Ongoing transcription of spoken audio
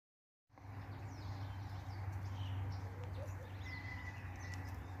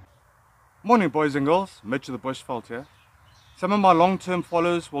Morning boys and girls, Mitch of the Bushcraft here. Some of my long-term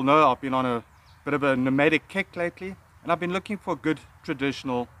followers will know I've been on a bit of a nomadic kick lately, and I've been looking for a good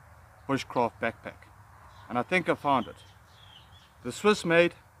traditional bushcraft backpack, and I think I found it. The Swiss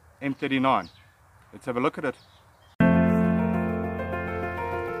made M39. Let's have a look at it.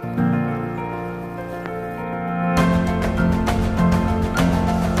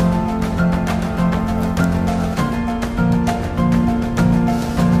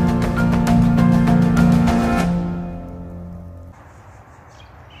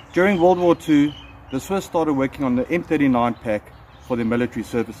 During World War II, the Swiss started working on the M39 pack for their military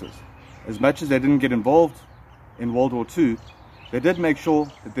services. As much as they didn't get involved in World War II, they did make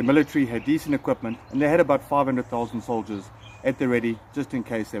sure that the military had decent equipment, and they had about 500,000 soldiers at the ready just in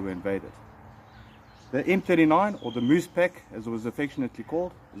case they were invaded. The M39, or the Moose pack as it was affectionately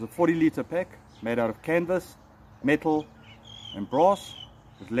called, is a 40-litre pack made out of canvas, metal and brass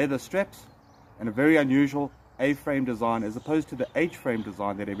with leather straps and a very unusual A-frame design as opposed to the H-frame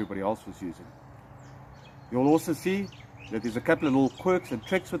design that everybody else was using. You'll also see that there's a couple of little quirks and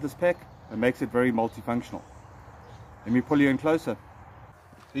tricks with this pack that makes it very multifunctional. Let me pull you in closer.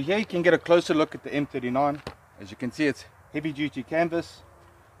 So here you can get a closer look at the M39. As you can see, it's heavy duty canvas,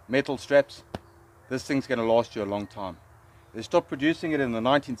 metal straps. This thing's going to last you a long time. They stopped producing it in the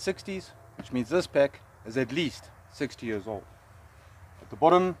 1960s, which means this pack is at least 60 years old. At the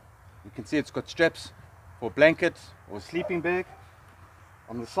bottom you can see it's got straps for a blanket or a sleeping bag.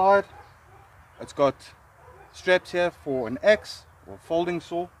 On the side it's got straps here for an axe or a folding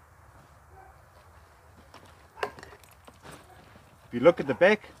saw. If you look at the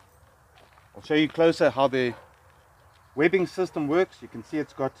back, I'll show you closer how the webbing system works. You can see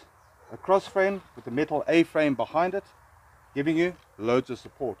it's got a cross frame with a metal A frame behind it, giving you loads of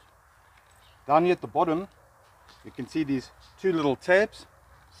support. Down here at the bottom you can see these two little tabs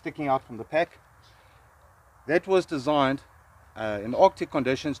sticking out from the pack. That was designed in Arctic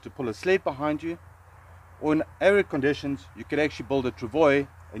conditions to pull a sled behind you, or in arid conditions you could actually build a travois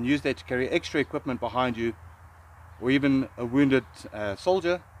and use that to carry extra equipment behind you, or even a wounded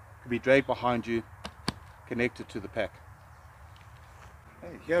soldier could be dragged behind you, connected to the pack.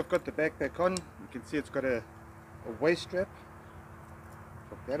 Okay, here I've got the backpack on. You can see it's got a waist strap.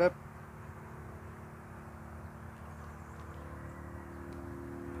 Pop that up.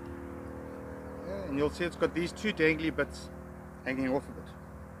 And you'll see it's got these two dangly bits hanging off of it.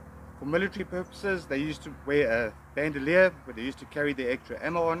 For military purposes, they used to wear a bandolier where they used to carry their extra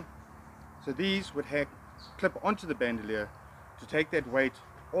ammo on. So these would clip onto the bandolier to take that weight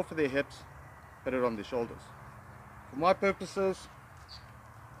off of their hips, put it on their shoulders. For my purposes,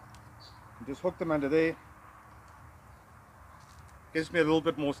 just hook them under there. Gives me a little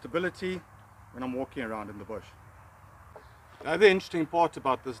bit more stability when I'm walking around in the bush. The other interesting part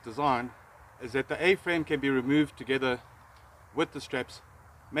about this design is that the A-frame can be removed together with the straps,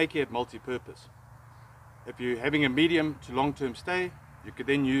 making it multi-purpose. If you're having a medium to long-term stay, you could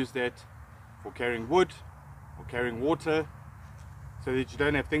then use that for carrying wood or carrying water, so that you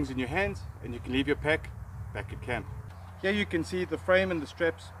don't have things in your hands and you can leave your pack back at camp. Here you can see the frame and the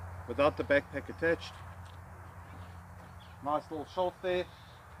straps without the backpack attached. Nice little shelf there,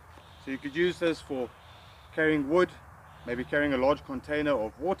 so you could use this for carrying wood, maybe carrying a large container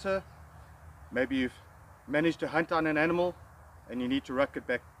of water. Maybe you've managed to hunt down an animal and you need to ruck it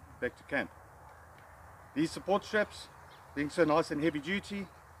back to camp. These support straps, being so nice and heavy duty,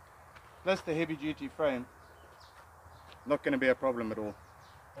 plus the heavy duty frame, not going to be a problem at all.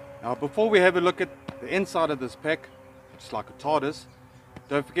 Now before we have a look at the inside of this pack, which is like a TARDIS,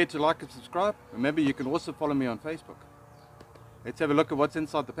 don't forget to like and subscribe. Remember, you can also follow me on Facebook. Let's have a look at what's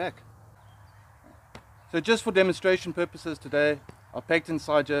inside the pack. So just for demonstration purposes today, I've packed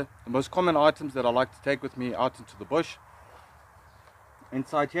inside here the most common items that I like to take with me out into the bush.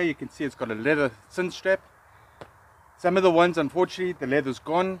 Inside here you can see it's got a leather cinch strap. Some of the ones, unfortunately, the leather's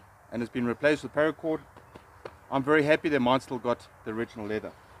gone and has been replaced with paracord. I'm very happy that mine still got the original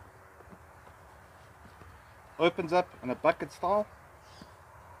leather. Opens up in a bucket style,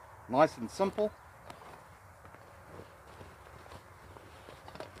 nice and simple.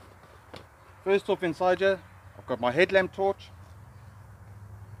 First off, inside here I've got my headlamp torch,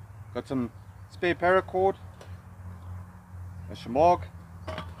 got some spare paracord, a shamag,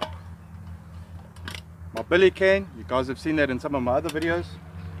 my billy cane, you guys have seen that in some of my other videos,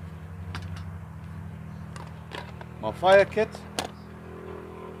 my fire kit,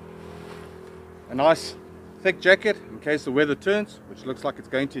 a nice thick jacket in case the weather turns, which looks like it's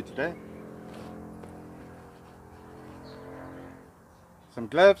going to today, some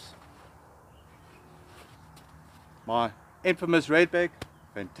gloves, my infamous raid bag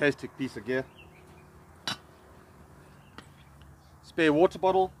Fantastic piece of gear. Spare water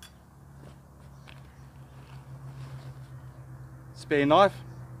bottle. Spare knife.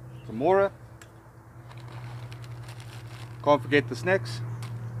 Kimura. Can't forget the snacks.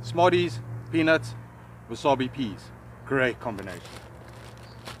 Smarties, peanuts, wasabi peas. Great combination.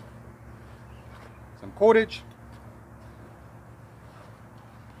 Some cordage.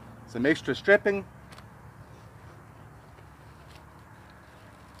 Some extra strapping.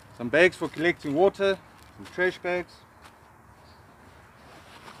 Some bags for collecting water. Some trash bags.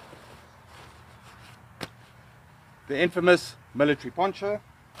 The infamous military poncho.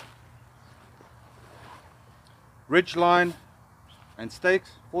 Ridge line and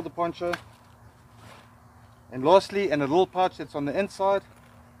stakes for the poncho. And lastly, in a little pouch that's on the inside,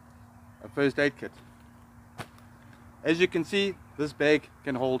 a first aid kit. As you can see, this bag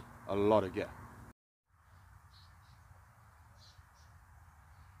can hold a lot of gear.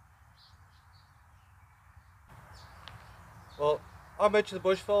 Well, I'm Mitch the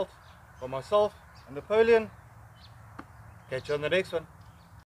Bushveld, for myself and Napoleon. Catch you on the next one.